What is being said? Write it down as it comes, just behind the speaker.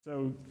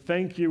So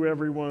thank you,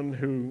 everyone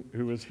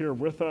who is here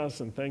with us,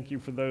 and thank you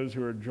for those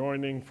who are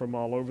joining from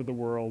all over the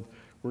world.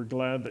 We're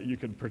glad that you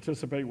could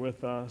participate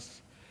with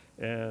us,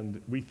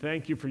 and we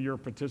thank you for your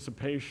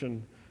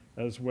participation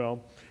as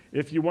well.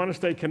 If you want to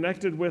stay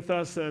connected with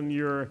us and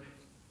you're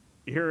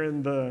here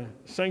in the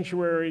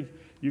sanctuary,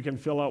 you can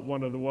fill out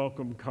one of the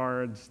welcome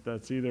cards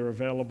that's either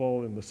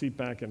available in the seat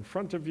back in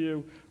front of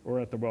you or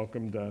at the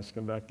welcome desk,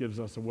 and that gives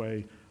us a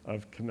way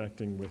of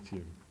connecting with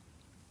you.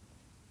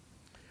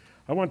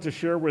 I want to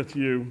share with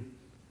you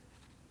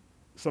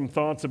some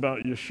thoughts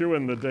about Yeshua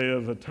and the Day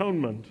of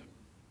Atonement.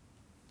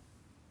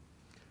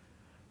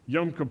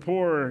 Yom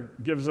Kippur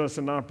gives us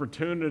an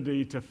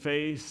opportunity to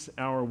face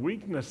our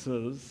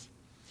weaknesses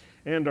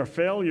and our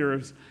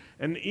failures,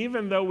 and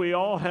even though we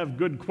all have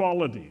good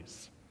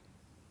qualities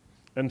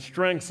and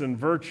strengths and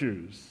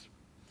virtues,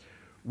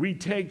 we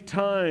take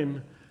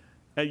time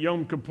at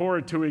Yom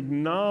Kippur to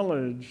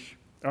acknowledge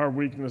our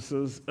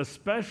weaknesses,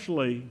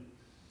 especially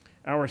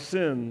our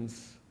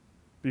sins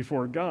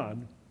before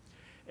God.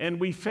 And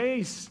we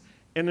face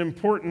an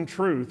important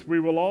truth.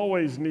 We will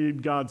always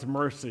need God's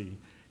mercy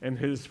and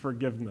His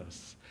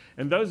forgiveness.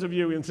 And those of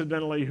you,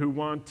 incidentally, who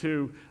want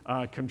to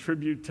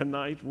contribute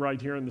tonight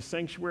right here in the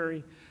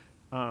sanctuary,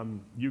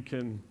 you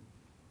can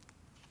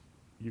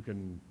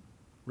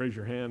raise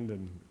your hand,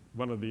 and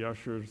one of the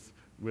ushers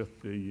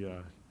with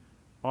the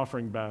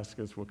offering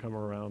baskets will come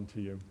around to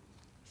you.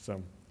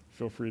 So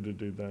feel free to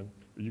do that.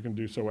 You can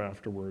do so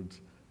afterwards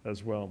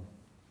as well.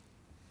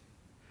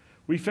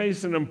 We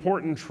face an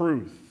important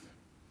truth.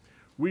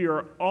 We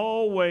are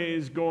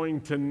always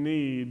going to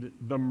need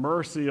the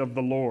mercy of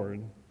the Lord,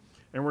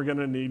 and we're going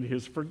to need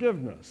His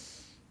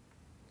forgiveness.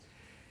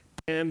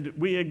 And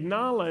we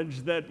acknowledge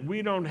that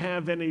we don't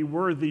have any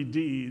worthy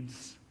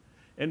deeds,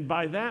 and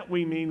by that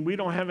we mean we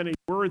don't have any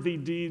worthy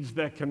deeds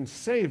that can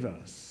save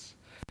us.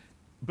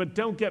 But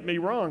don't get me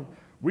wrong,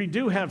 we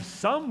do have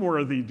some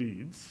worthy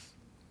deeds.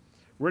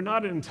 We're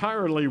not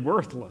entirely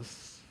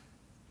worthless.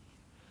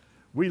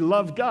 We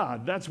love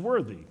God. That's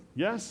worthy,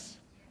 yes?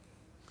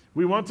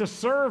 We want to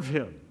serve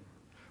Him.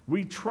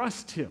 We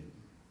trust Him.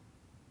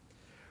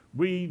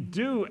 We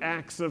do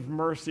acts of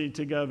mercy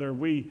together.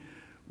 We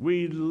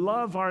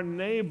love our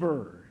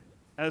neighbor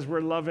as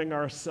we're loving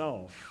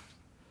ourselves.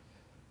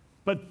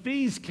 But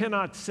these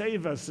cannot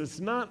save us. It's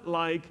not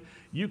like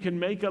you can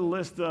make a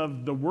list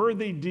of the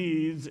worthy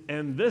deeds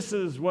and this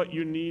is what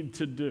you need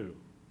to do.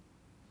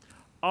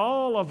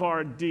 All of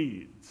our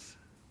deeds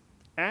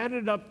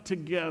added up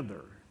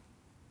together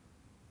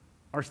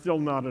are still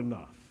not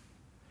enough.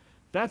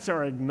 That's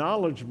our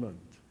acknowledgement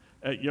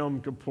at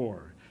Yom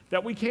Kippur,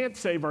 that we can't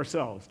save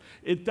ourselves.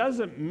 It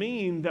doesn't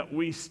mean that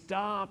we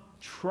stop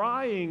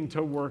trying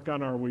to work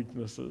on our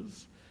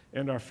weaknesses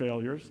and our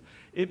failures.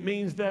 It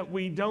means that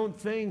we don't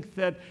think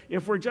that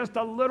if we're just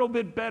a little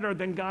bit better,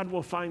 then God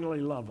will finally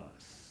love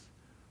us,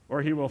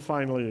 or He will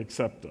finally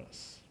accept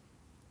us.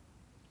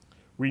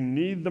 We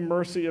need the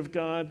mercy of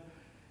God,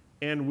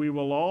 and we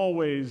will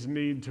always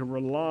need to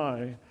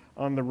rely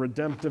on the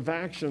redemptive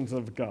actions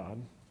of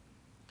God.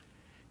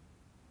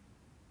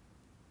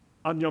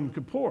 On Yom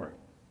Kippur,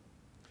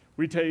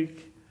 we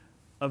take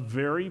a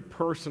very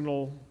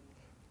personal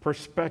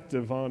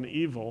perspective on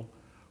evil.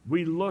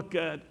 We look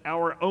at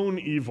our own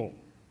evil,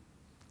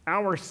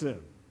 our sin,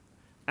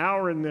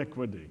 our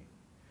iniquity,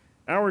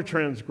 our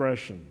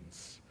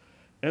transgressions.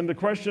 And the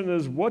question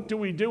is, what do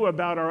we do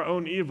about our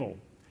own evil?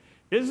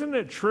 Isn't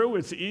it true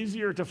it's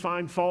easier to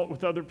find fault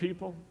with other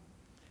people?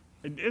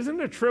 Isn't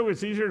it true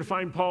it's easier to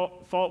find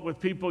fault with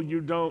people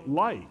you don't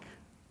like?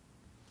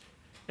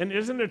 And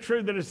isn't it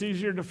true that it's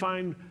easier to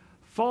find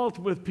fault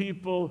with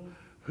people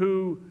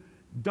who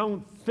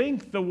don't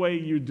think the way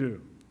you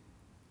do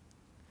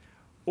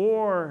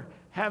or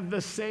have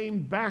the same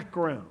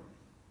background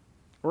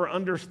or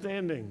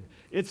understanding?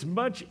 It's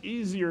much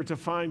easier to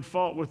find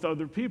fault with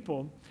other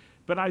people,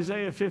 but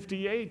Isaiah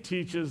 58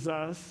 teaches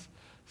us,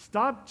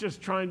 stop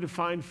just trying to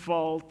find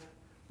fault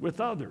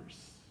with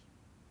others.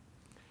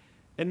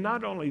 And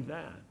not only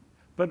that,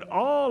 but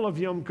all of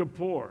Yom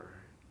Kippur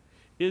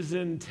is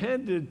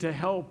intended to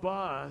help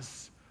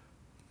us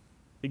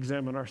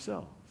examine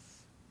ourselves.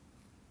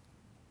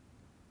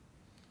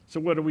 So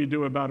what do we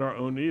do about our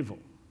own evil?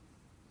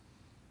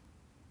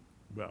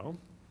 Well,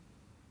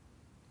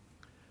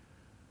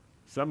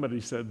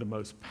 somebody said the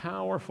most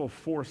powerful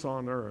force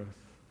on earth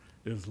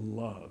is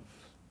love.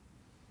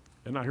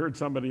 And I heard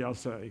somebody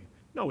else say,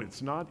 no,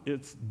 it's not,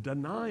 it's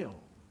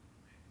denial.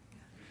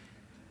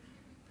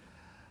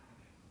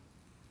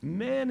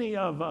 Many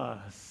of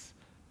us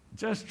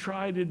just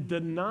try to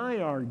deny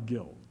our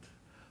guilt.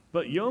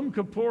 But Yom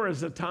Kippur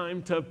is a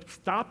time to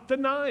stop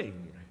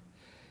denying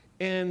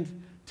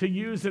and to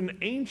use an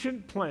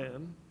ancient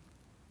plan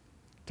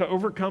to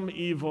overcome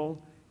evil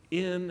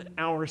in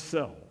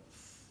ourselves.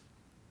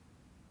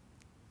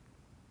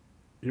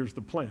 Here's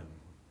the plan.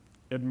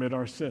 Admit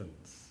our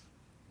sins.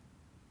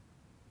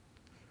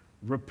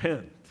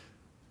 Repent.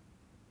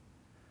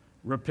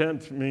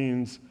 Repent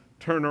means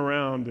turn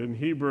around. In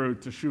Hebrew,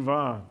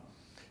 teshuvah.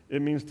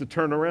 It means to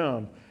turn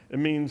around. It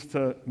means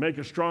to make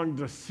a strong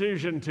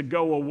decision to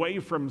go away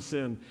from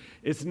sin.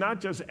 It's not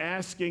just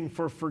asking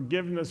for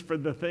forgiveness for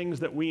the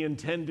things that we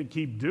intend to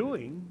keep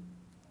doing.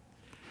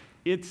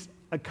 It's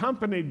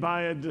accompanied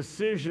by a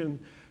decision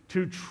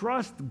to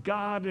trust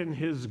God and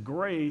His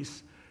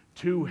grace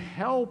to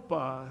help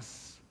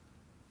us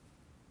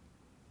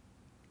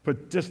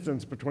put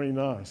distance between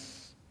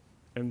us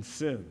and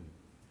sin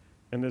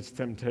and its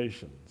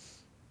temptations.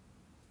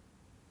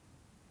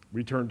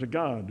 We turn to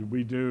God.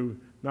 We do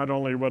not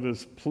only what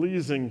is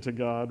pleasing to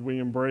God, we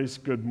embrace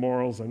good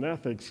morals and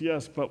ethics,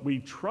 yes, but we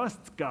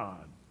trust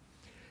God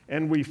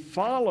and we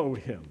follow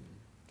Him.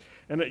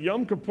 And at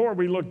Yom Kippur,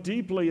 we look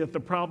deeply at the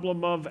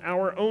problem of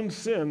our own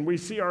sin. We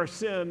see our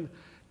sin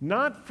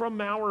not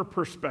from our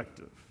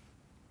perspective,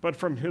 but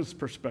from His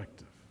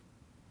perspective.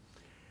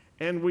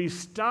 And we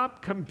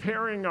stop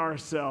comparing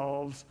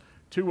ourselves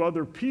to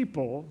other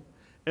people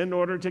in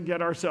order to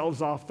get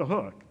ourselves off the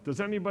hook.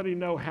 Does anybody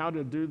know how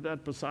to do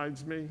that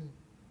besides me?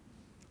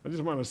 I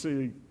just want to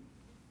see.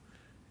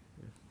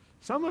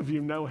 Some of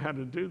you know how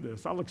to do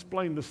this. I'll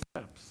explain the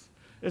steps.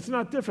 It's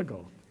not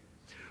difficult.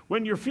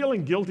 When you're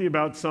feeling guilty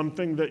about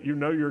something that you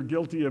know you're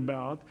guilty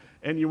about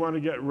and you want to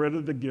get rid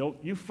of the guilt,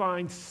 you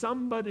find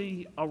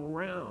somebody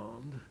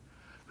around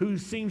who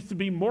seems to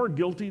be more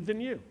guilty than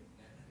you.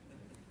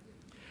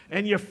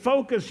 And you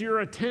focus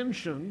your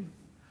attention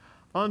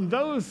on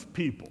those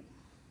people.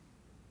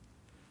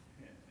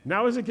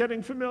 Now is it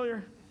getting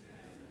familiar?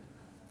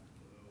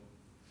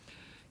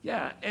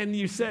 Yeah, and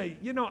you say,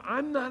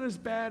 I'm not as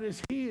bad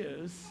as he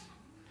is.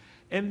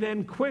 And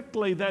then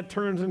quickly that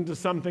turns into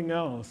something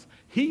else.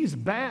 He's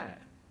bad.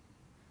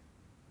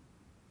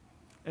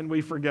 And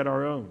we forget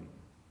our own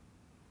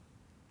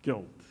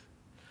guilt.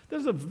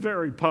 There's a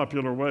very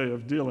popular way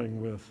of dealing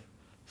with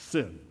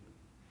sin,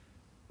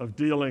 of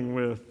dealing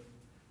with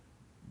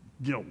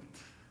guilt.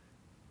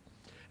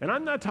 And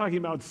I'm not talking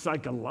about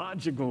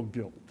psychological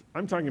guilt.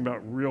 I'm talking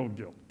about real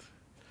guilt.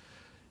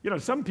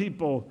 Some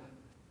people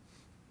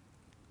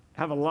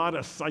have a lot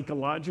of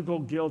psychological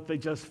guilt. They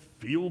just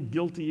feel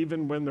guilty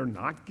even when they're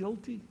not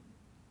guilty.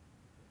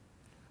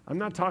 I'm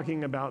not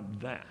talking about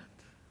that.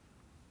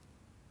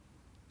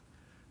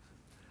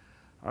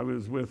 I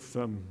was with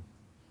some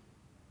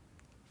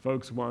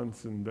folks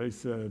once, and they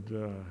said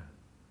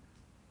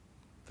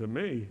to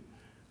me,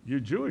 you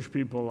Jewish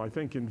people, I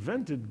think,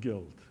 invented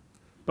guilt,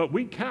 but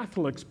we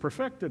Catholics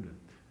perfected it.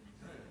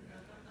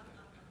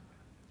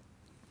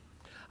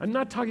 I'm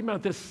not talking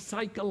about this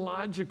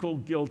psychological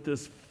guilt,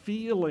 this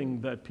feeling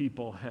that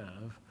people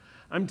have.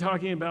 I'm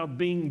talking about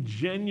being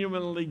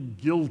genuinely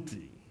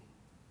guilty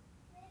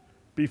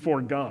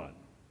before God.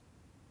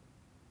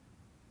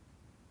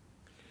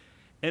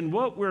 And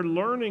what we're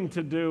learning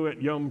to do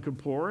at Yom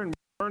Kippur, and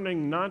we're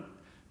learning not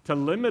to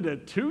limit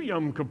it to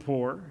Yom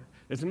Kippur,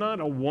 it's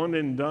not a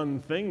one-and-done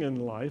thing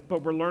in life,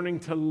 but we're learning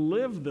to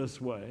live this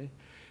way,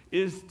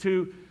 is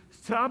to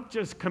stop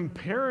just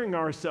comparing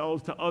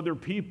ourselves to other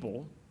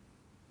people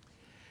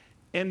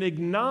and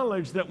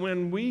acknowledge that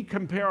when we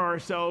compare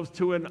ourselves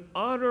to an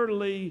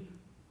utterly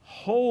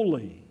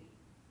holy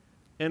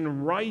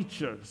and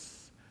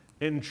righteous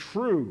and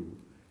true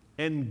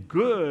and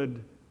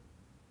good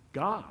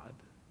God,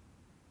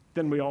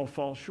 then we all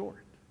fall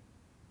short.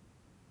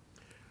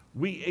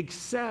 We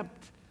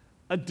accept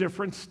a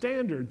different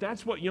standard.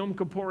 That's what Yom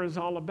Kippur is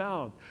all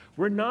about.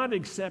 We're not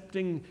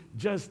accepting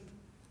just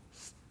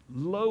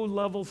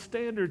low-level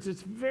standards.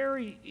 It's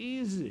very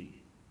easy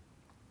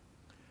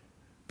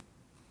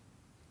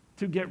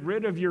to get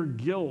rid of your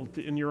guilt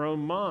in your own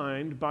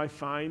mind by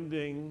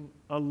finding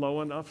a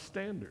low enough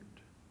standard.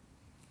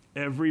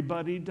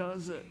 Everybody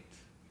does it.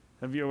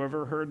 Have you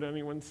ever heard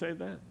anyone say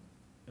that?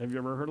 Have you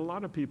ever heard a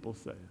lot of people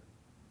say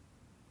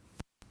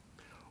it?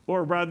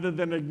 Or rather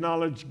than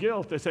acknowledge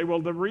guilt, they say, well,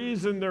 the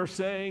reason they're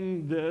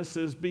saying this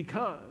is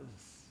because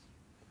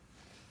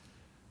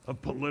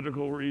of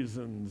political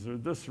reasons, or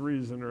this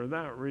reason, or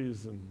that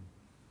reason.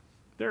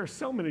 There are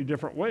so many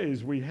different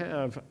ways we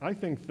have. I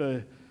think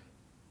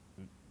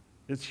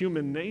it's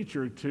human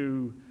nature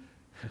to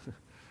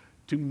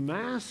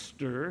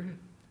master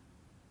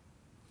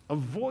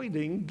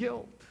avoiding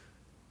guilt.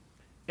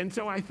 And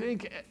so I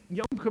think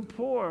Yom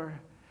Kippur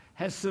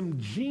has some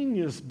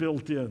genius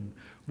built in.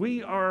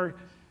 We are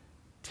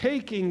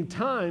taking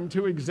time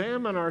to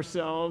examine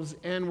ourselves,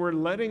 and we're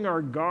letting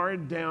our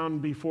guard down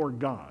before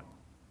God.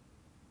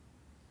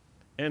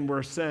 And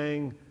we're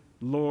saying,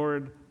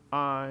 Lord,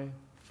 I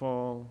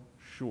fall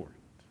short.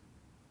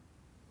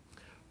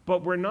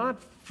 But we're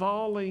not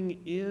falling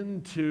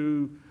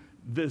into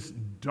this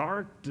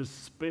dark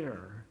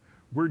despair.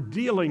 We're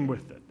dealing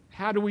with it.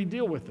 How do we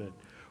deal with it?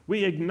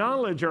 We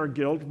acknowledge our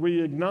guilt,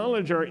 we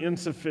acknowledge our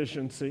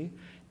insufficiency,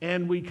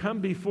 and we come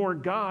before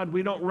God.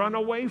 We don't run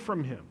away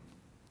from Him.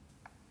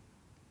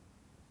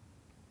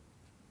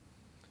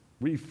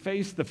 We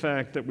face the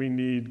fact that we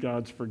need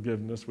God's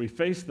forgiveness. We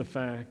face the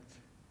fact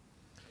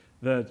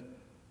that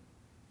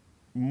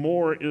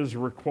more is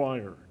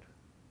required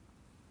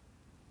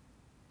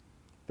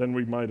than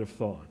we might have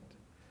thought.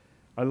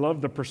 I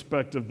love the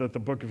perspective that the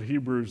book of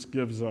Hebrews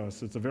gives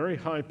us. It's a very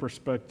high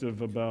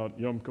perspective about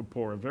Yom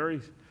Kippur, a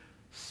very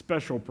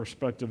special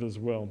perspective as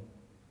well.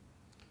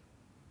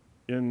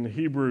 In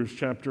Hebrews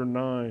chapter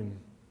 9,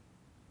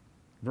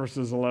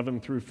 verses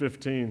 11 through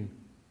 15,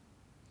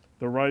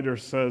 the writer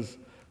says,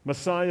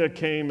 Messiah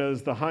came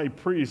as the high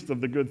priest of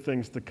the good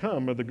things to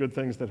come, or the good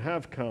things that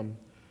have come,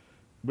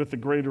 with the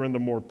greater and the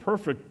more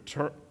perfect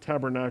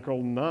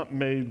tabernacle, not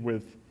made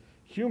with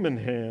human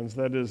hands,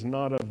 that is,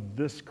 not of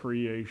this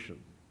creation.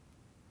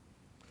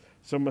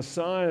 So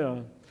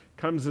Messiah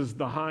comes as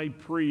the high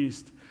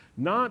priest,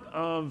 not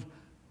of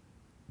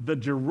the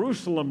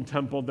Jerusalem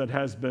temple that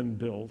has been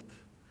built,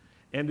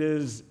 and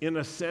is, in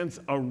a sense,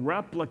 a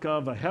replica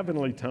of a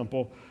heavenly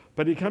temple,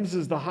 but he comes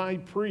as the high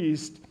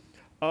priest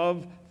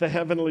of the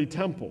heavenly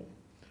temple.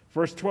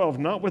 Verse 12,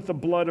 not with the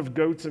blood of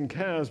goats and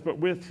calves, but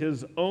with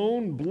his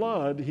own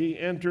blood he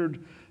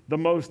entered the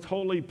most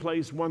holy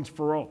place once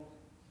for all,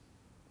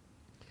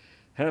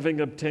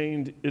 having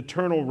obtained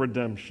eternal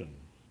redemption.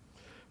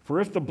 For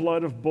if the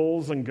blood of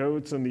bulls and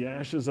goats and the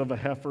ashes of a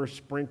heifer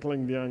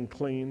sprinkling the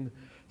unclean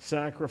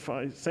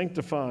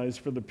sanctifies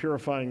for the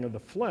purifying of the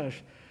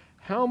flesh,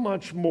 how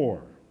much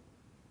more?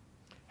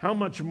 How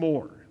much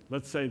more?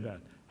 Let's say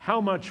that.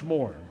 How much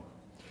more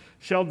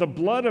shall the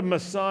blood of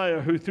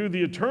Messiah, who through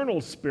the eternal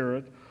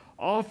Spirit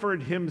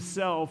offered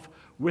himself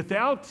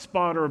without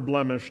spot or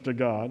blemish to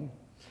God,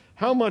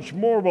 how much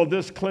more will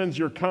this cleanse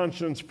your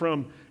conscience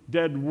from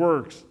dead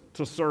works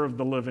to serve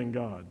the living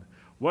God?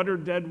 What are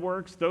dead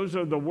works? Those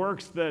are the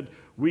works that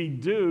we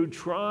do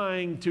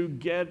trying to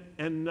get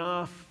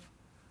enough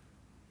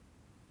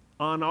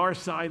on our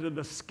side of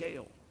the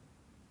scale.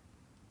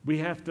 We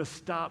have to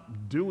stop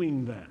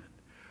doing that.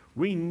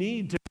 We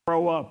need to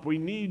grow up. We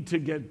need to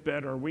get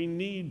better. We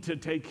need to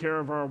take care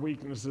of our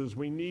weaknesses.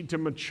 We need to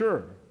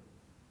mature.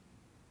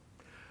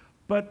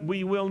 But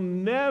we will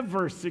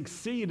never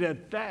succeed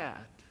at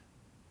that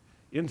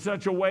in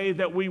such a way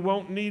that we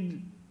won't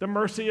need the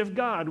mercy of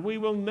God. We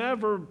will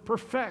never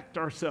perfect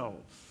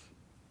ourselves.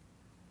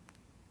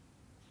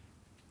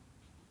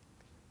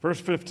 Verse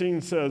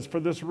 15 says, for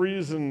this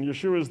reason,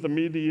 Yeshua is the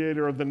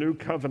mediator of the new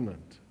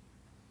covenant,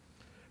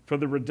 for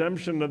the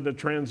redemption of the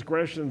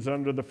transgressions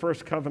under the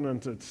first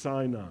covenant at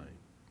Sinai,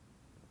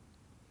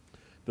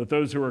 that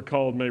those who are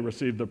called may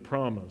receive the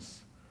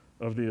promise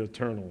of the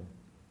eternal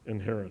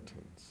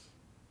inheritance.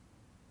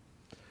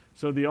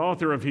 So the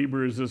author of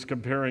Hebrews is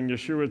comparing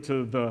Yeshua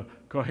to the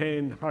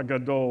Kohen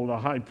Hagadol, the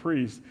high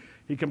priest.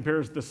 He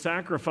compares the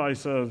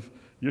sacrifice of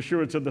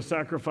Yeshua to the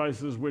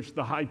sacrifices which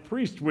the high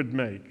priest would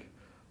make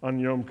on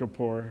Yom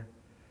Kippur.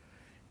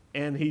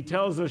 And he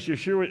tells us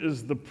Yeshua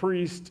is the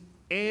priest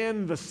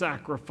and the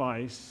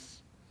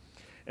sacrifice.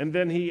 And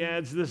then he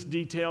adds this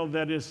detail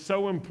that is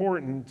so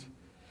important.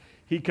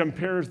 He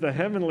compares the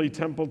heavenly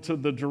temple to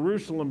the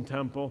Jerusalem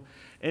temple,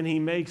 and he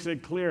makes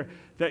it clear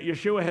that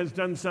Yeshua has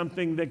done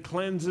something that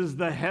cleanses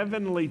the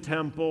heavenly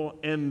temple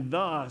and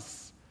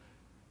thus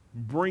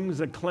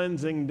brings a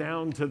cleansing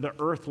down to the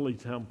earthly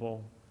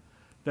temple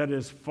that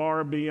is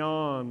far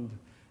beyond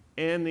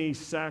any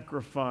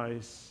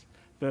sacrifice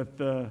that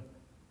the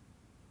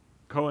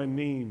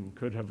Kohanim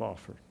could have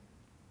offered.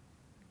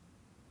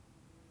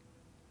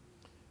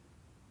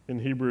 In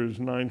Hebrews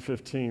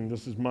 9:15,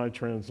 this is my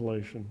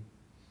translation.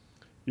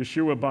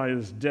 Yeshua, by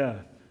his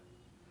death,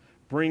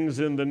 brings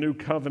in the new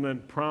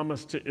covenant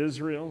promised to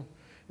Israel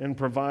and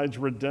provides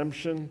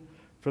redemption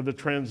for the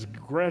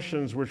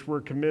transgressions which were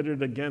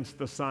committed against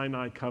the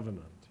Sinai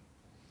covenant,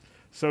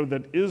 so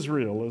that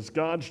Israel, as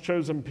God's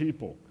chosen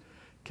people,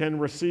 can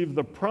receive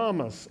the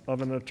promise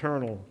of an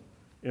eternal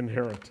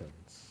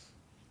inheritance.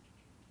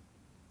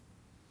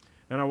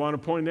 And I want to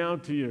point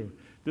out to you,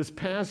 this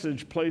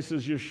passage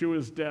places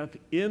Yeshua's death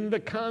in the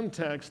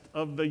context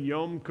of the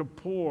Yom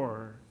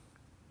Kippur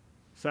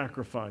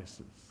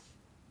sacrifices.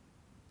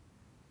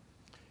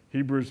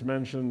 Hebrews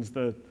mentions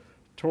that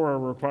Torah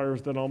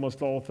requires that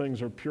almost all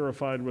things are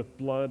purified with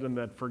blood, and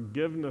that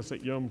forgiveness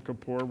at Yom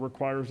Kippur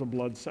requires a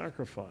blood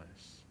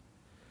sacrifice.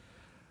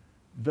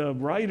 The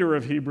writer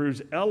of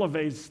Hebrews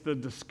elevates the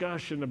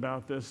discussion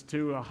about this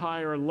to a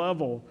higher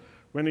level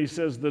when he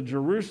says the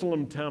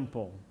Jerusalem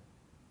temple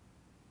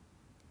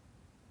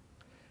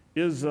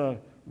is a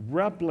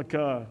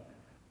replica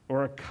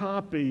or a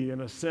copy,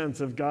 in a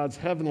sense, of God's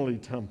heavenly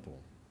temple.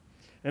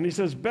 And he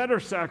says better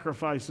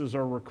sacrifices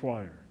are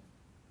required.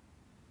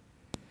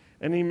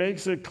 And he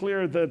makes it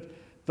clear that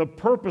the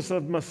purpose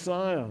of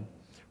Messiah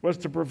was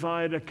to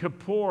provide a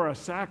kippur, a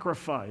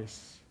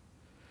sacrifice,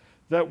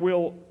 that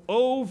will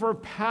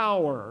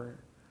overpower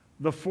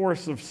the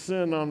force of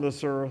sin on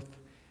this earth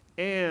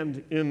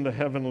and in the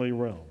heavenly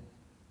realm,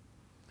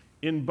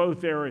 in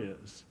both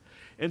areas.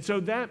 And so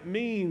that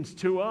means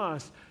to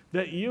us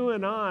that you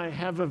and I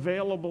have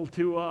available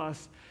to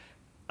us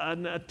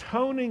an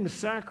atoning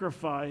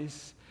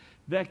sacrifice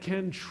that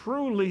can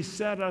truly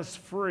set us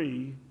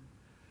free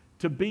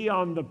to be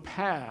on the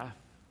path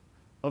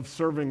of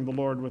serving the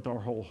Lord with our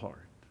whole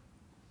heart,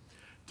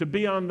 to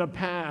be on the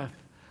path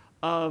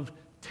of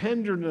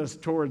tenderness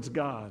towards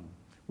God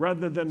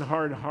rather than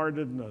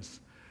hard-heartedness,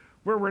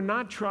 where we're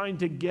not trying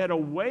to get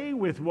away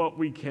with what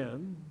we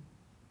can,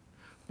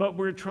 but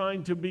we're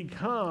trying to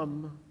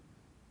become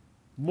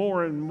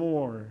more and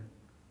more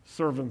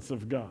servants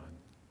of God.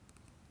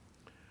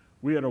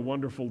 We had a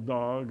wonderful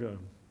dog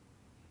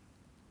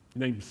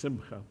named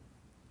Simcha,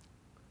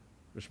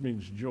 which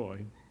means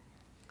joy.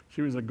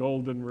 She was a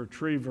golden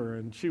retriever,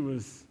 and she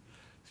was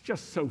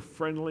just so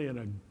friendly and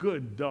a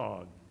good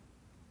dog.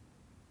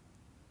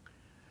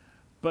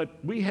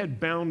 But we had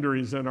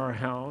boundaries in our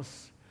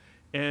house,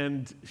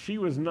 and she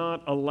was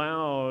not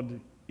allowed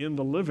in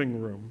the living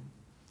room,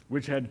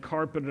 which had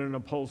carpet and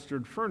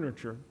upholstered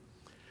furniture.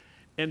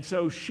 And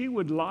so she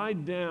would lie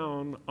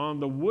down on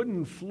the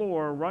wooden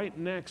floor right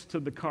next to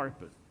the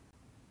carpet.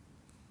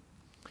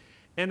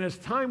 And as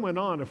time went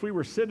on, if we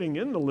were sitting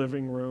in the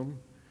living room,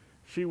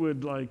 she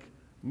would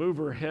move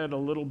her head a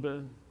little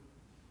bit,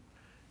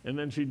 and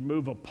then she'd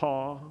move a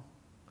paw,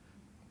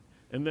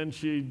 and then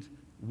she'd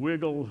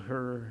wiggle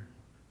her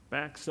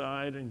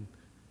backside and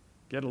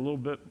get a little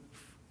bit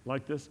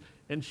like this,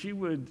 and she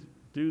would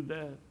do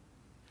that.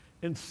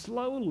 And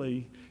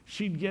slowly,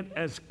 she'd get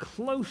as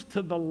close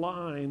to the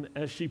line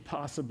as she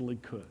possibly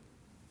could.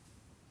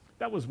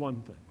 That was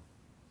one thing.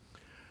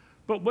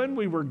 But when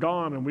we were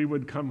gone and we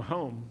would come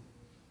home,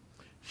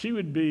 she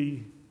would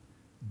be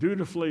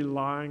dutifully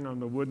lying on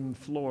the wooden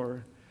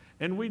floor,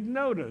 and we'd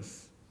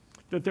notice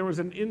that there was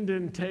an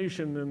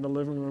indentation in the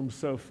living room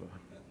sofa.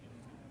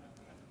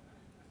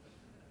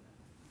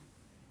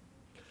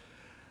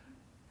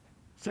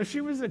 So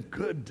she was a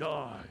good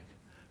dog,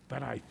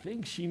 but I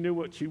think she knew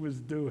what she was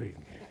doing.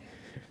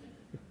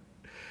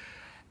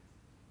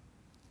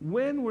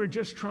 When we're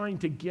just trying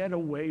to get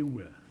away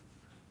with,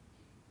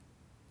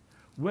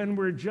 when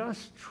we're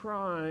just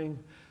trying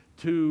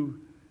to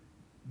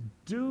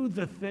do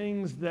the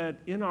things that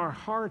in our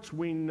hearts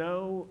we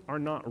know are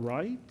not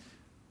right,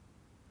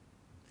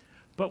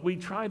 but we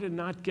try to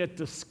not get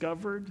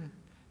discovered,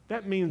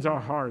 that means our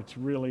hearts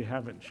really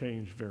haven't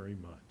changed very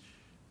much.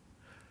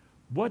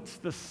 What's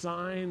the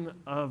sign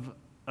of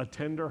a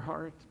tender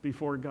heart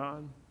before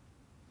God?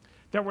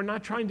 That we're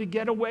not trying to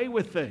get away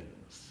with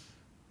things.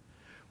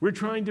 We're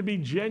trying to be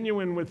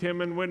genuine with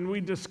Him, and when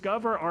we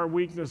discover our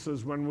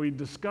weaknesses, when we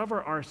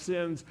discover our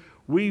sins,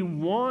 we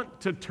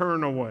want to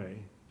turn away.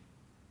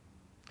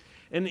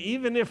 And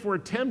even if we're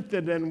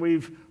tempted and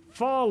we've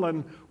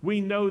fallen, we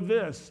know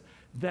this,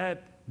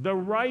 that the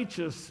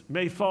righteous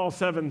may fall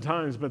 7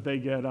 times, but they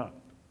get up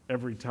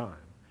every time.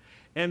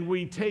 And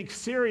we take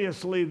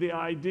seriously the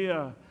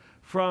idea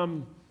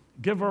from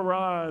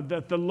Givarah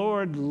that the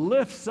Lord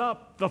lifts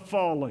up the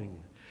falling.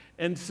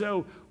 And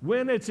so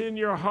when it's in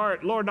your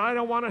heart, Lord, I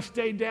don't want to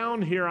stay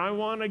down here, I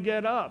want to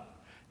get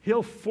up,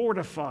 He'll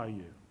fortify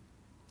you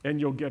and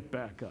you'll get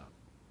back up.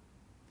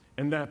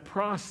 And that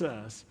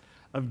process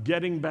of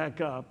getting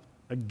back up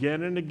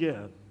again and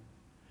again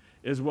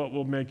is what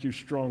will make you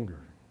stronger.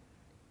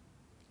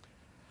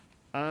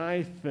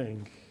 I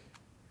think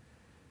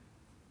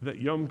that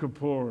Yom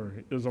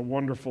Kippur is a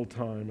wonderful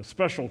time, a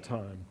special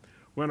time,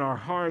 when our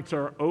hearts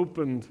are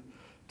opened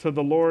to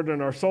the Lord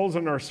and our souls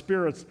and our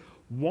spirits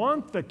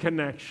want the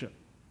connection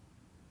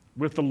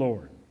with the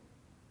Lord.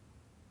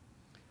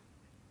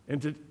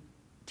 And to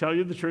tell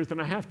you the truth,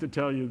 and I have to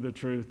tell you the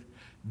truth,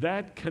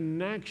 that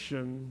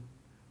connection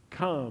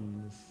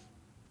comes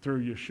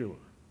through Yeshua.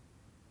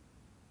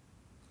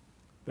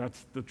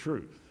 That's the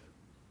truth.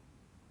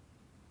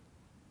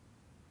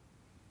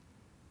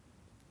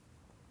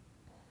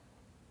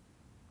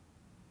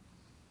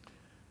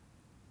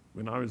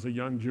 When I was a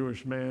young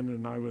Jewish man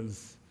and I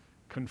was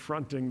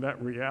confronting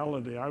that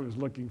reality, I was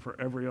looking for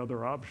every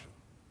other option.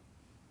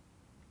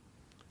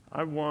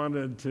 I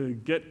wanted to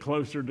get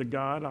closer to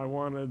God. I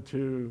wanted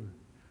to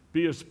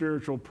be a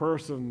spiritual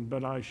person,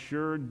 but I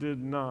sure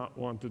did not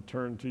want to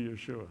turn to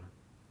Yeshua.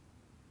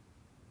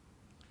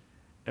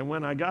 And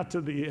when I got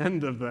to the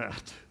end of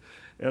that,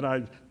 and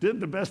I did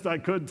the best I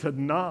could to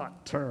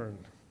not turn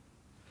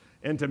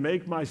and to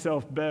make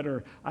myself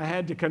better, I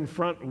had to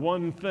confront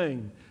one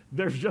thing.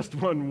 There's just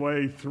one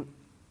way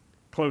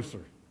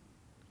closer.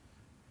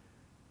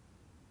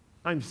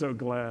 I'm so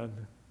glad.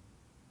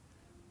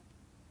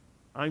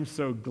 I'm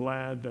so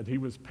glad that He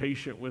was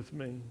patient with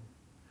me.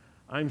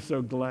 I'm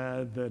so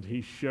glad that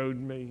He showed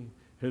me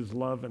His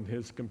love and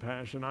His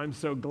compassion. I'm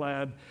so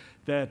glad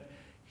that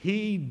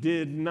He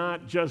did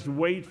not just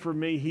wait for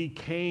me, He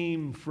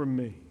came for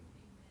me.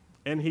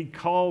 And He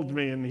called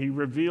me and He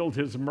revealed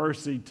His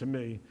mercy to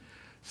me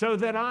so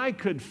that I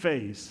could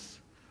face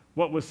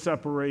what was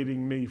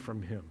separating me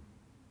from Him.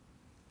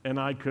 And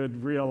I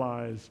could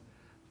realize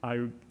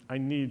I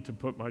need to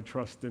put my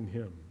trust in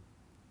Him.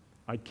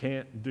 I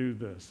can't do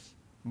this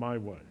my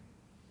way.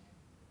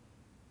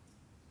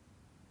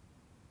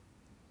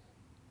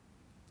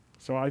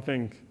 So I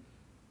think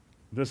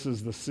this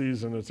is the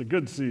season. It's a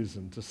good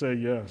season to say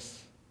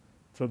yes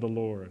to the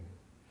Lord.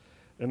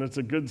 And it's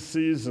a good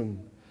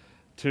season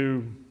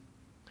to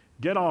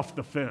get off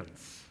the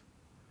fence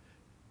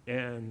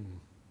and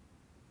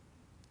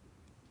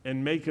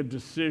make a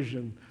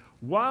decision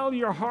while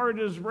your heart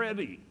is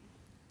ready.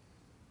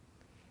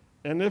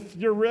 And if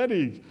you're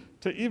ready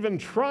to even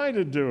try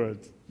to do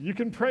it, you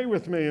can pray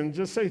with me and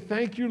just say,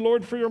 thank you,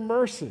 Lord, for your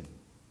mercy.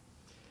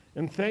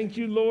 And thank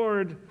you,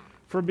 Lord,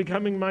 for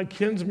becoming my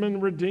kinsman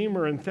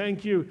redeemer. And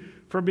thank you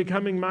for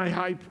becoming my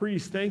high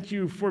priest. Thank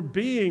you for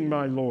being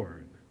my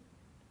Lord.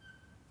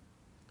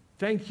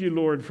 Thank you,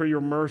 Lord, for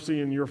your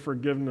mercy and your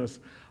forgiveness.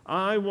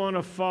 I want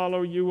to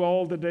follow you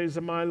all the days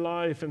of my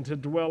life and to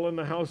dwell in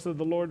the house of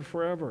the Lord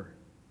forever.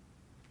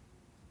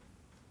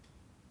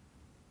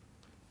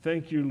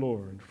 Thank you,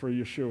 Lord, for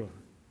Yeshua,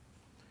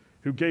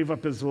 who gave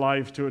up his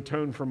life to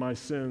atone for my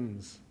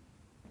sins.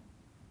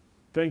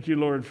 Thank you,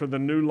 Lord, for the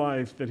new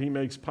life that he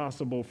makes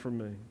possible for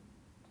me.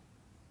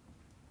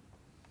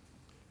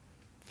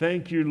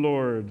 Thank you,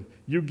 Lord.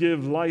 You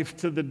give life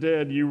to the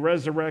dead. You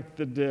resurrect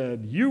the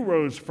dead. You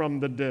rose from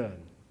the dead.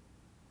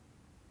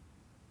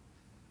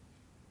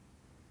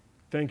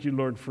 Thank you,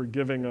 Lord, for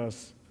giving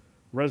us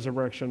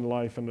resurrection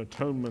life and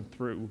atonement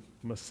through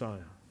Messiah.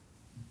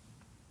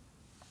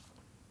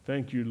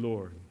 Thank you,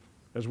 Lord,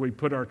 as we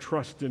put our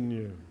trust in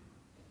you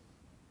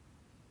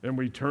and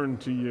we turn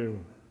to you,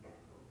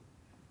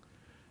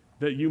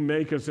 that you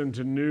make us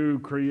into new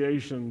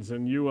creations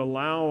and you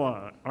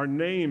allow our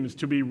names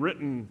to be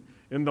written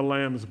in the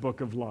Lamb's book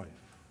of life.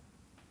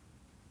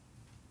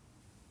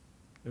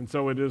 And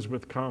so it is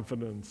with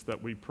confidence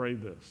that we pray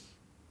this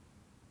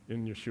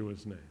in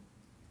Yeshua's name.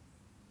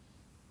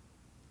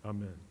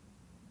 Amen.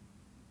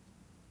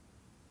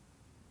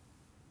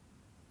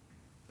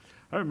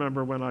 I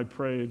remember when I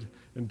prayed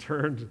and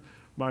turned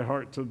my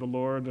heart to the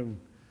Lord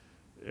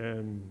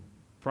and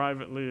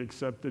privately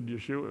accepted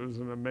Yeshua. It was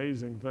an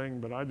amazing thing,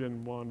 but I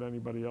didn't want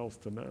anybody else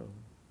to know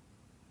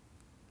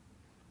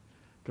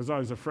because I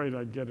was afraid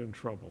I'd get in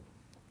trouble.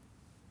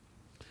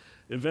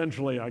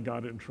 Eventually, I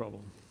got in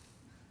trouble.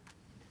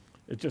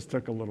 It just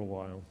took a little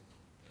while.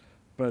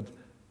 But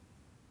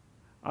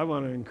I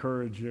want to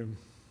encourage you.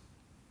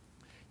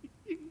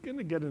 You're going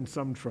to get in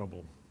some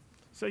trouble.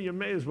 So you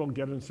may as well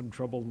get in some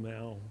trouble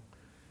now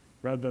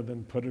rather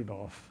than put it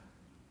off.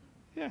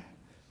 Yeah,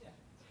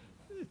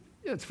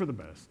 it's for the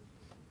best.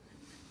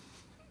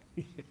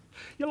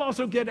 You'll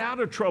also get out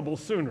of trouble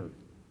sooner.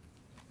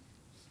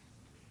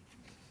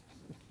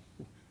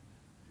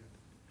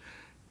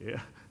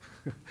 Yeah.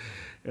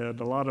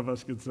 And a lot of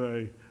us could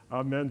say,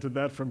 amen to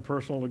that from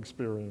personal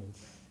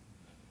experience.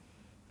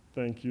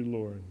 Thank you,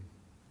 Lord.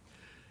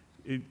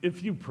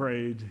 If you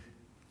prayed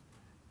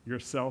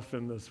yourself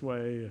in this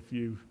way, if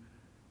you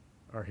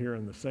are here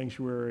in the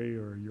sanctuary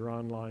or you're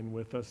online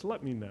with us,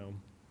 let me know.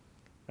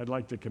 I'd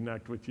like to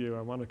connect with you.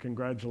 I want to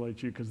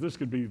congratulate you because this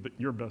could be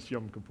your best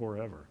Yom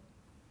Kippur ever.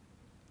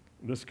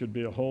 This could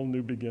be a whole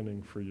new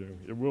beginning for you.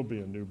 It will be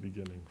a new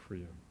beginning for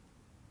you.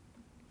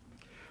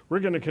 We're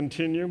going to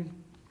continue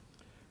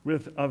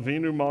with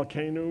Avinu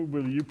Malkeinu.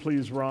 Will you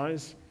please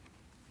rise?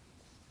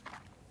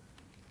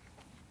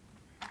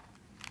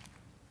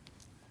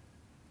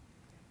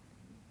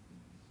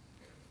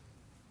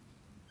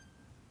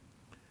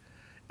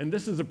 And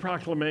this is a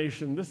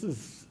proclamation. This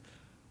is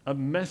a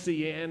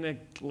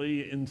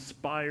messianically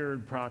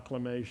inspired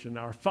proclamation.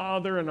 Our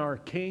Father and our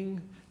King,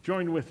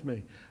 join with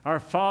me. Our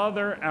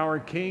Father, our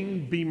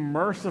King, be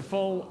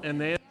merciful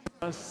and answer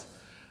us.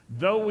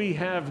 Though we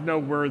have no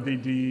worthy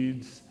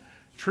deeds,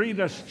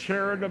 treat us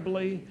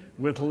charitably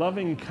with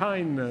loving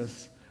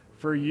kindness,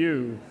 for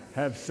you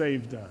have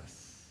saved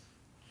us.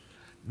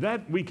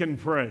 That we can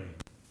pray.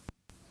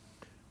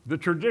 The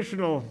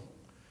traditional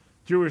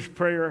Jewish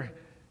prayer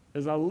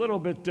is a little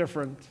bit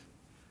different.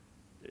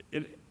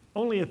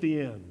 Only at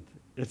the end,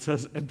 it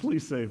says, and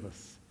please save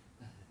us.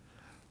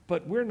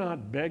 But we're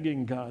not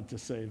begging God to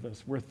save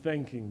us. We're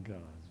thanking God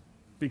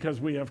because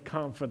we have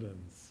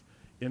confidence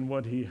in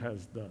what he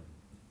has done.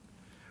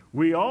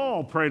 We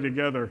all pray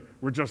together,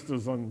 we're just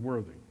as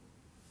unworthy.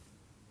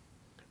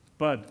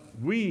 But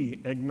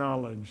we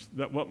acknowledge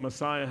that what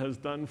Messiah has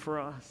done for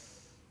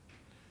us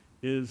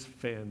is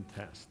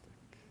fantastic.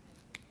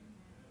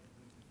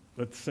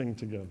 Let's sing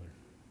together.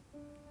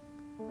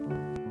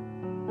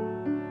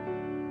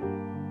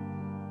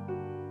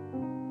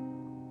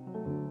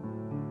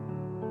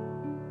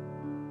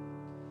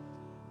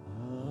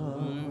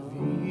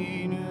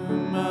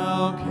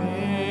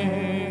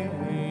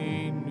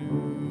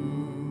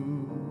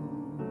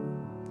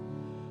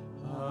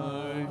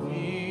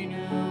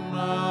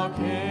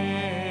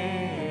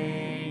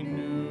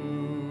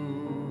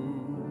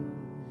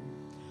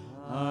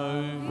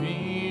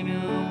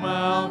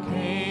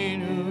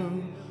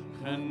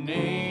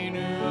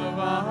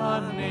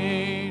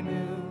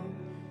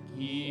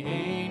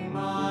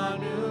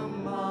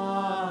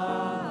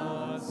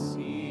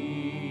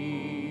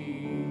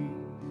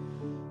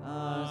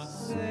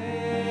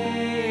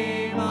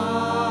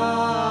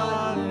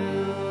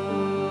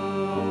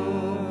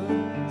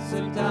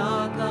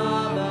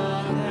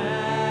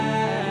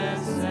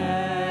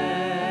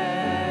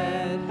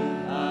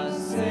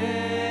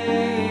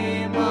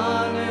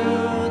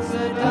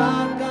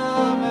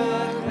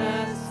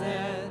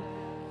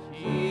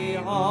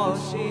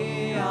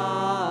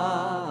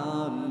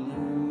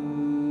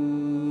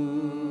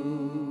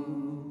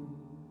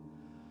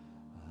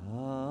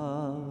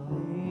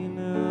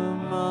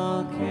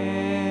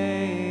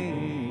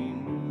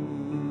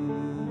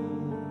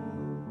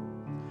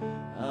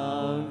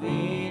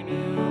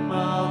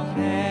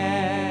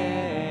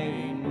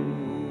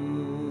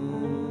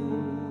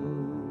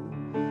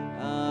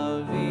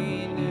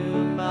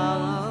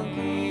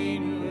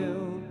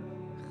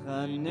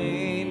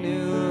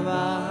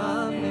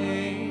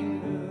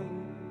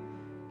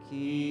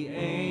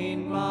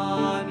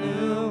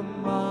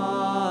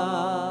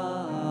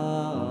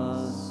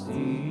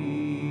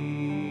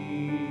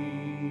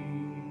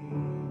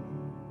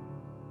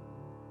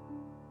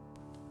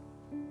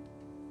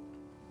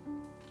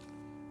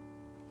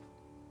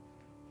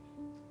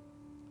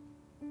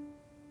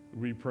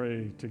 we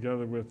pray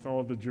together with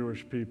all the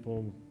Jewish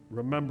people,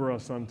 remember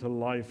us unto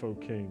life, O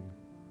King,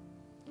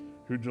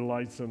 who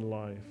delights in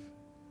life,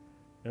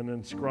 and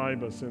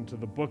inscribe us into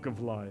the book of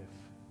life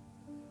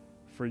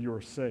for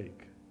your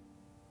sake,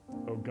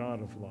 O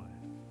God of life.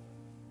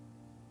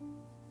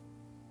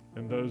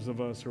 And those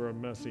of us who are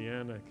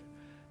messianic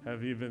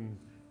have even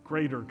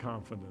greater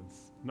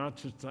confidence, not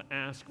just to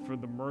ask for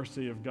the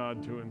mercy of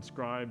God to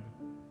inscribe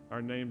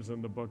our names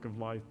in the book of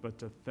life, but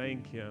to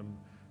thank him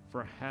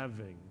for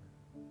having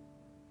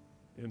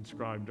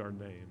inscribed our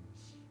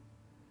names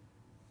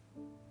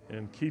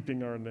and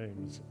keeping our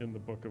names in the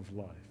book of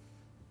life.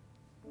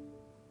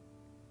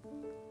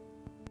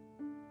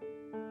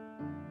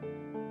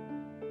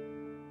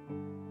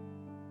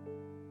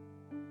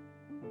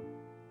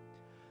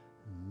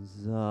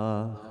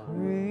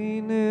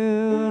 Zachreinu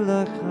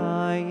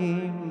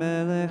l'chaim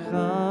melech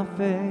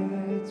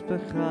hafetz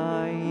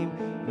b'chaim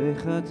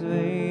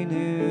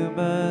v'chatreinu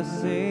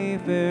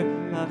b'sefer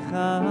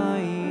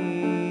ha'chaim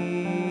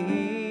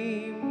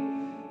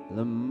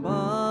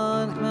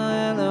l'mancha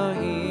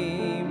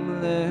Elohim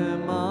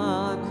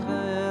l'mancha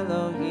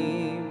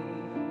Elohim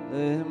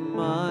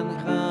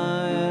l'mancha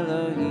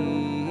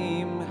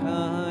Elohim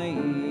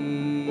chaim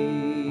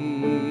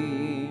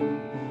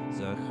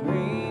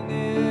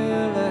Zachreinu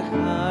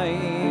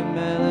l'chaim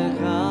melech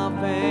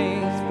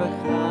hafetz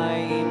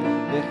b'chaim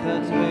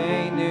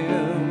v'chatreinu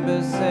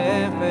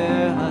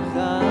b'sefer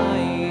ha'chaim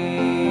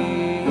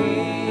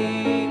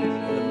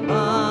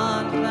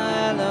l'mancha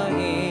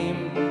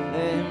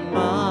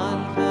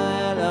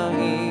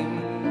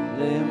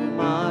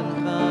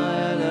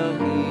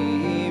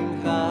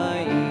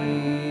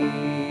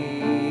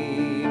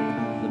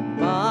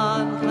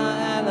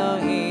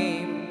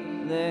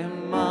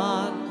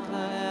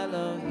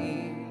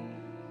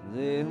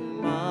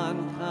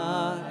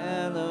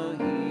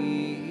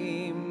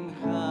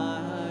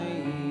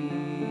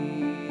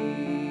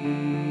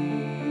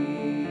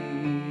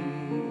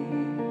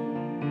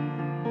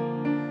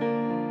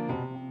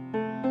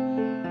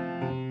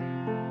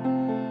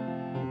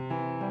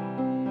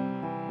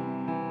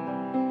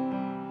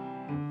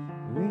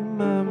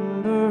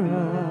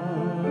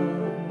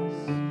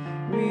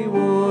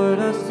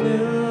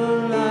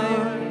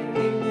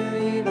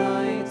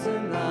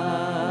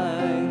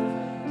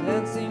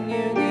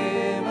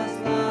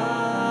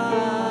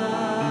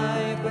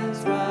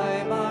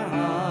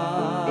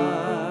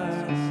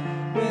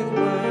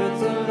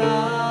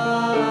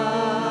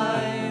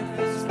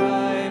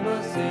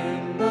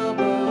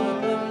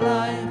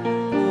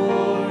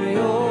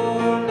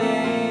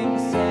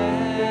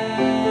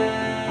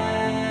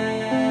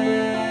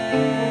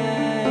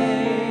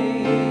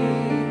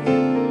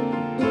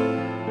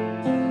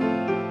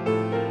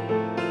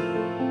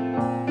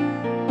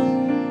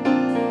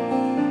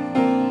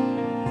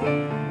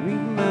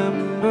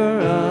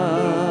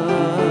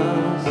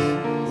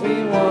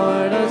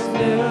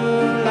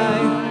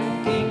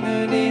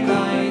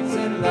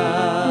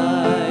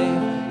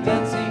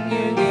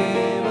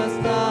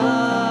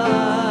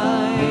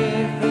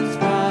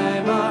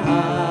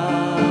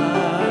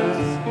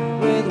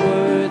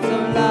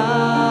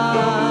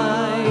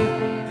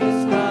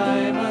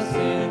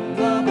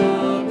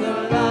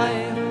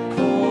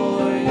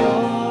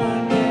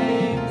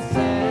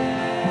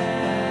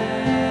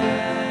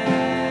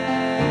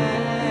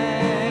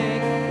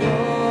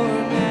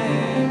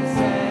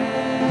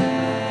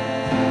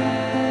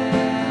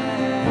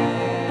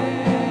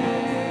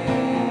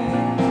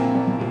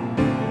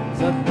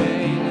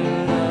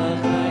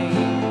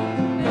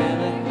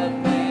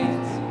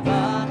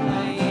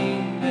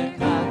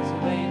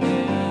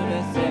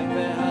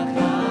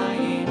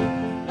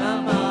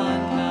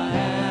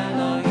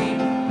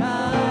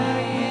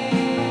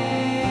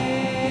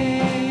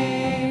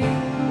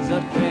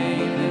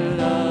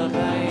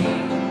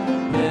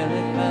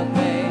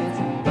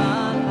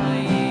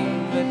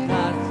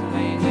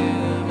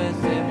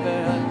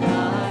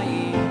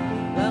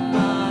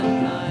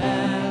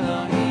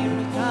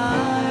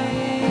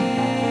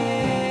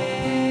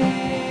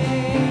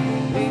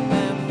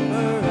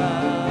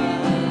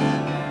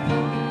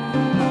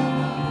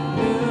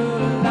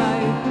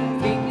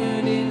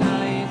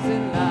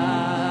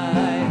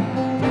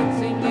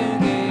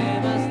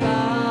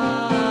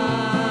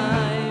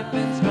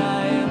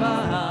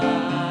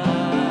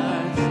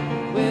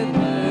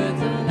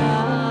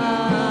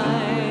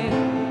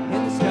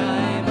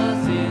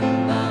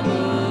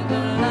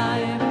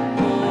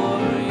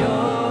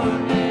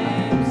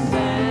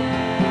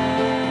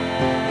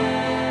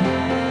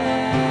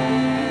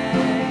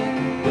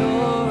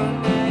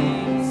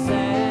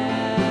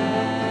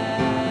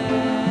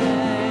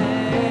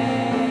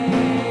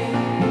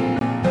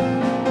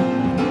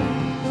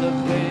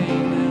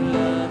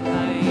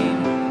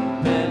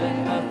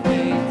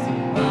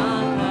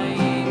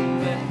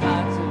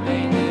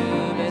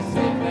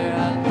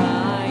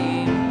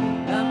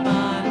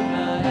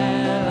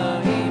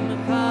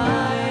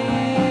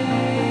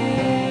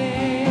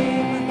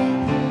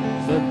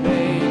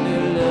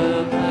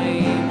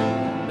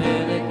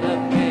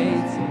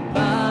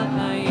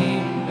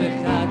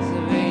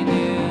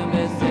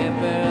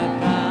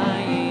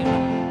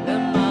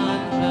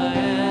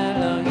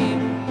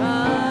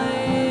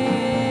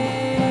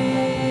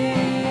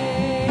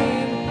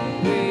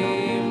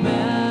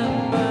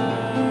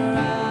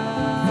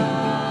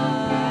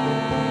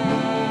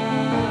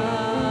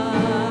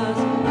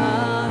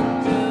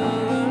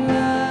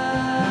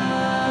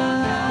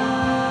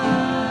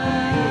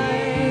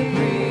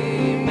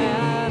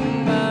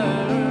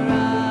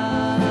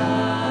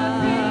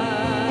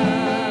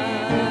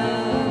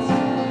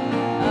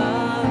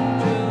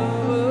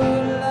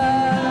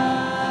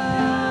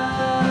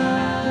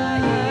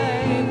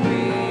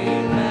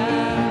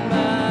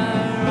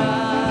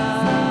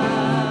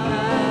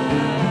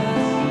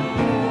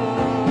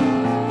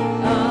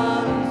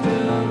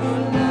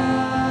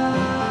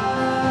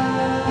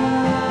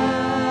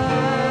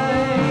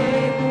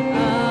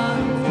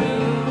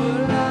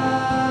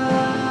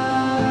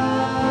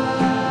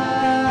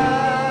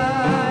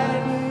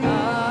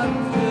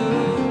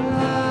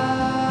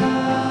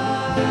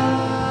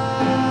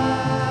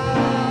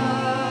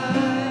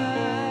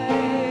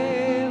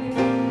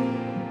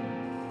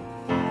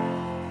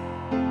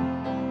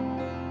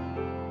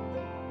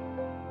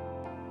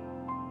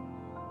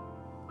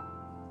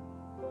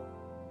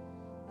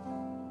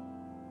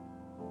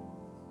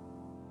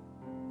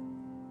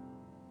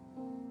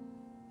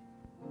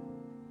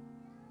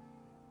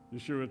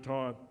Yeshua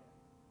taught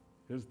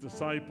his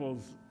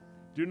disciples,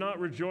 do not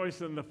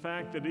rejoice in the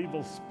fact that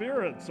evil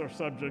spirits are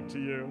subject to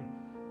you,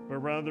 but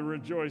rather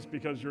rejoice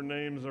because your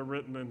names are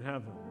written in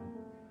heaven.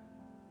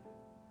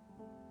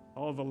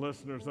 All the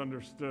listeners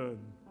understood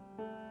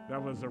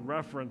that was a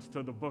reference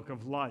to the book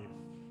of life.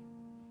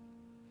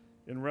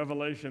 In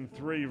Revelation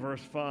 3,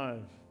 verse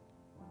 5,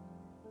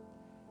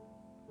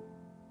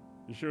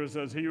 Yeshua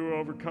says, he who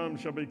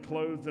overcomes shall be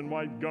clothed in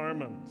white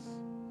garments,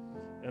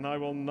 and I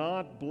will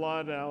not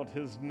blot out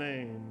his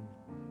name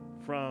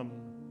from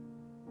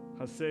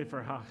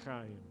HaSefer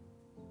HaChaim,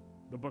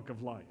 the book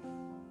of life.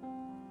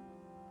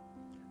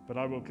 But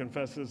I will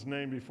confess his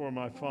name before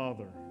my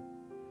Father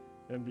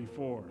and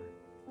before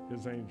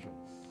his angels.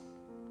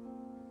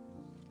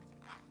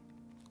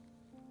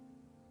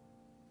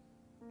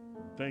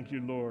 Thank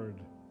you, Lord,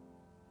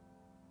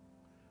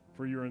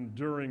 for your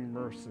enduring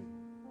mercy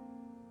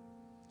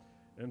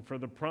and for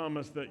the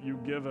promise that you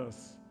give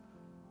us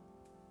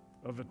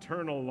of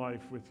eternal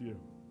life with you.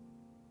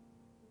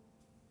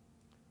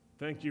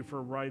 Thank you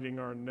for writing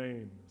our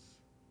names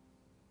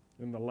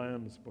in the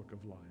Lamb's book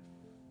of life.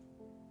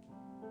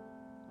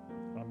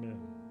 Amen.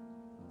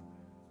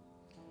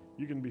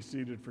 You can be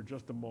seated for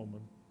just a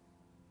moment.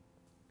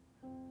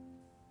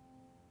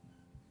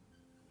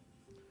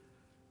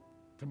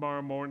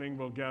 Tomorrow morning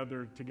we'll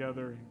gather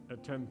together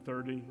at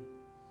 10:30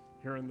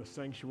 here in the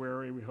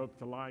sanctuary. We hope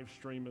to live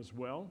stream as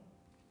well.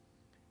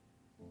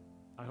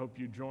 I hope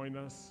you join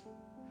us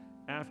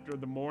after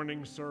the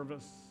morning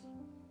service.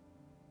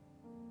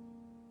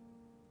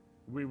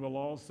 We will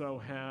also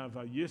have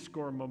a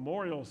Yizkor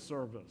memorial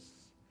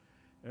service,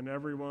 and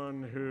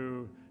everyone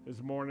who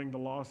is mourning the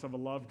loss of a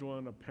loved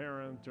one, a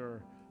parent,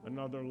 or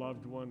another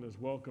loved one is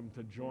welcome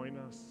to join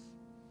us.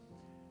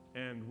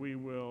 And we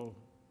will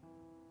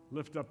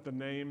lift up the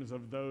names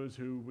of those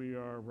who we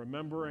are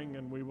remembering,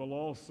 and we will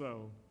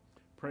also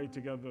pray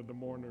together the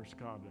Mourner's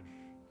Kaddish.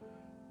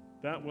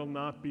 That will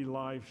not be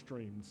live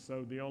streamed,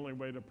 so the only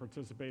way to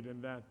participate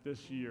in that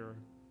this year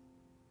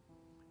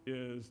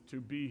is to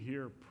be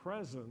here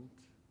present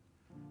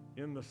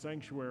in the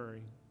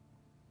sanctuary.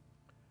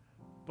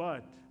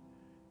 But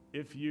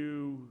if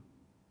you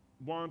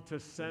want to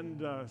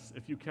send us,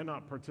 if you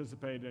cannot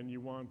participate and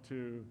you want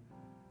to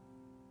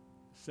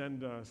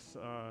send us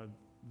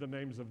the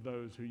names of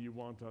those who you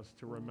want us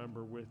to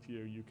remember with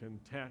you, you can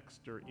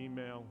text or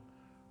email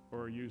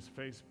or use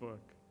Facebook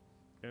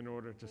in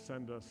order to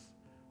send us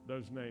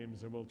those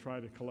names, and we'll try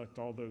to collect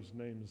all those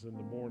names in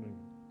the morning.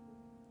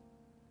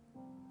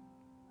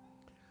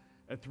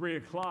 At 3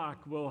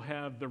 o'clock, we'll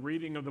have the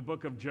reading of the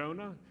book of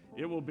Jonah.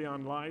 It will be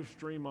on live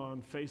stream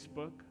on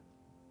Facebook,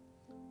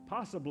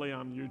 possibly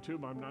on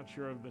YouTube. I'm not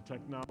sure if the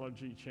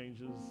technology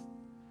changes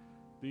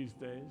these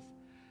days.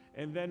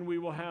 And then we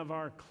will have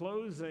our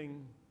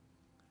closing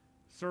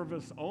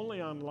service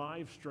only on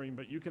live stream,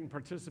 but you can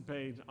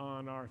participate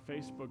on our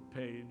Facebook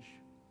page.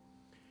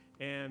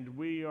 And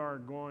we are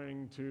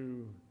going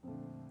to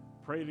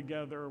pray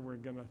together. We're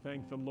going to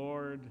thank the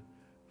Lord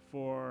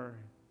for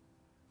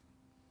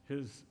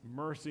his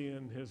mercy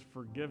and his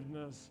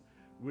forgiveness.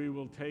 We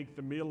will take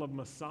the meal of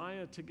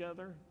Messiah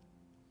together.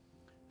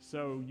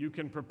 So you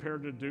can prepare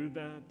to do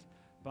that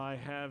by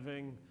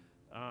having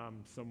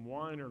some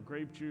wine or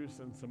grape juice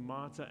and some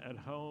matzah at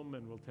home,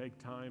 and we'll take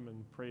time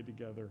and pray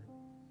together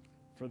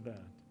for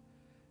that.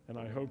 And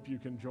I hope you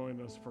can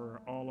join us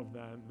for all of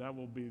that. That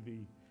will be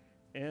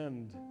the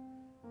end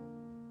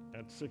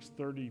at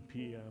 6:30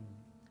 p.m.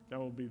 That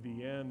will be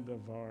the end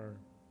of our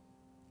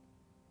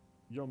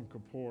Yom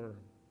Kippur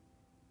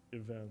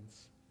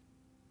events.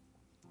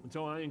 And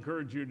so I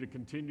encourage you to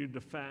continue to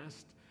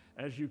fast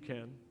as you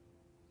can.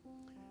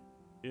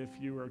 If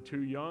you are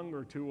too young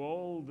or too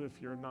old,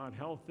 if you're not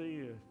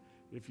healthy,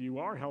 if you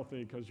are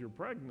healthy because you're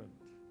pregnant,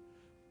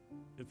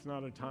 it's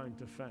not a time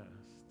to fast.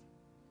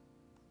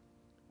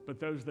 But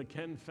those that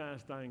can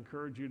fast, I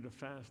encourage you to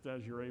fast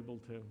as you're able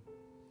to,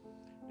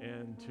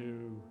 and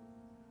to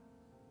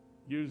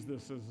use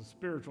this as a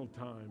spiritual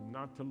time,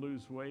 not to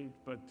lose weight,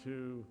 but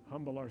to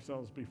humble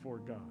ourselves before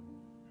God.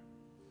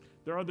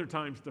 There are other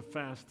times to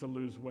fast to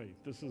lose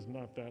weight. This is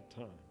not that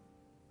time.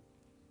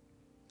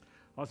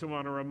 I also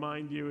want to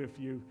remind you, if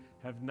you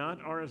have not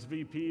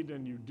RSVP'd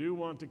and you do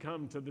want to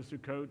come to the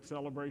Sukkot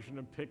celebration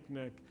and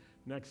picnic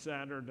next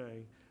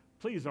Saturday,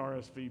 please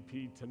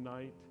RSVP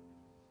tonight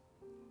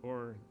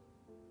or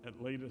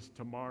at latest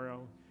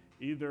tomorrow,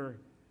 either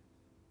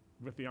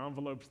with the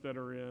envelopes that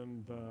are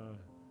in the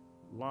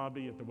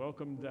lobby at the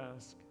welcome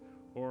desk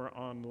or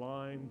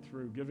online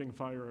through Giving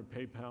Fire or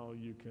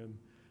PayPal. You can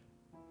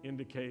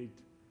indicate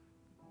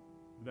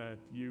that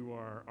you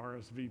are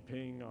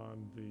RSVPing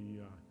on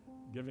the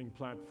giving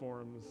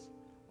platforms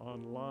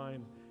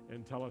online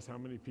and tell us how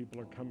many people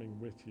are coming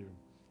with you.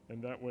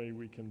 And that way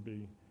we can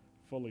be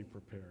fully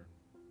prepared.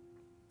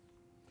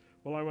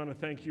 Well, I want to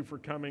thank you for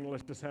coming.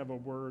 Let's just have a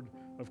word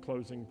of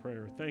closing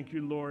prayer. Thank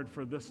you, Lord,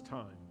 for this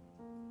time.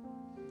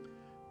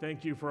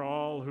 Thank you for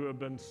all who have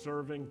been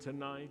serving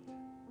tonight.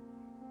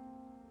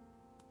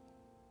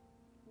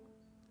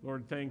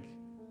 Lord, thank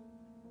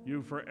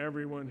You for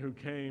everyone who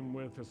came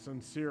with a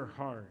sincere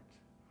heart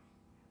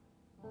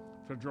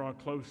to draw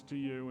close to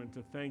you and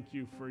to thank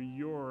you for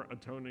your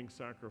atoning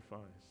sacrifice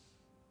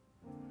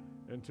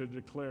and to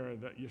declare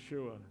that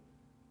Yeshua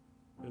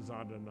is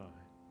Adonai.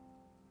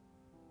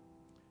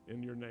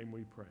 In your name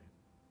we pray.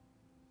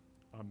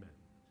 Amen.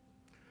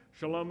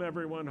 Shalom,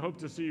 everyone. Hope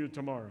to see you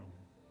tomorrow.